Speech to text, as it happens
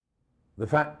The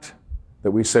fact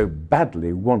that we so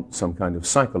badly want some kind of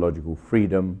psychological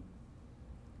freedom,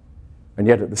 and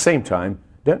yet at the same time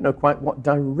don't know quite what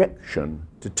direction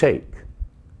to take,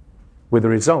 with the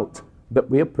result that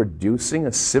we are producing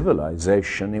a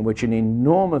civilization in which an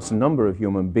enormous number of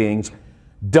human beings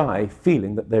die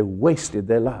feeling that they've wasted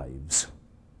their lives.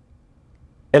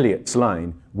 Eliot's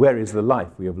line, "Where is the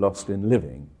life we have lost in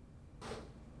living?"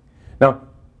 Now,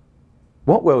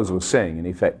 what Wells was saying in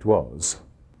effect was,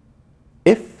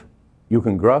 if you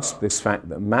can grasp this fact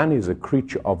that man is a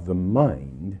creature of the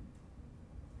mind,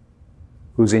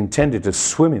 who's intended to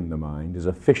swim in the mind as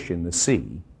a fish in the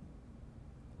sea,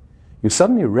 you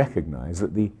suddenly recognize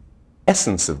that the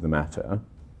essence of the matter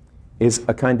is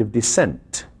a kind of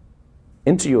descent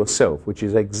into yourself, which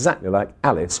is exactly like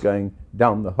Alice going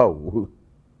down the hole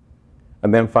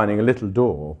and then finding a little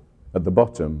door at the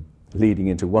bottom leading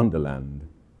into Wonderland.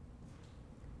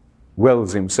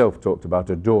 Wells himself talked about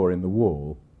a door in the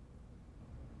wall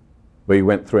where you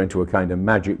went through into a kind of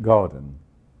magic garden.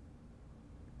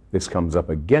 This comes up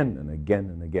again and again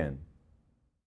and again.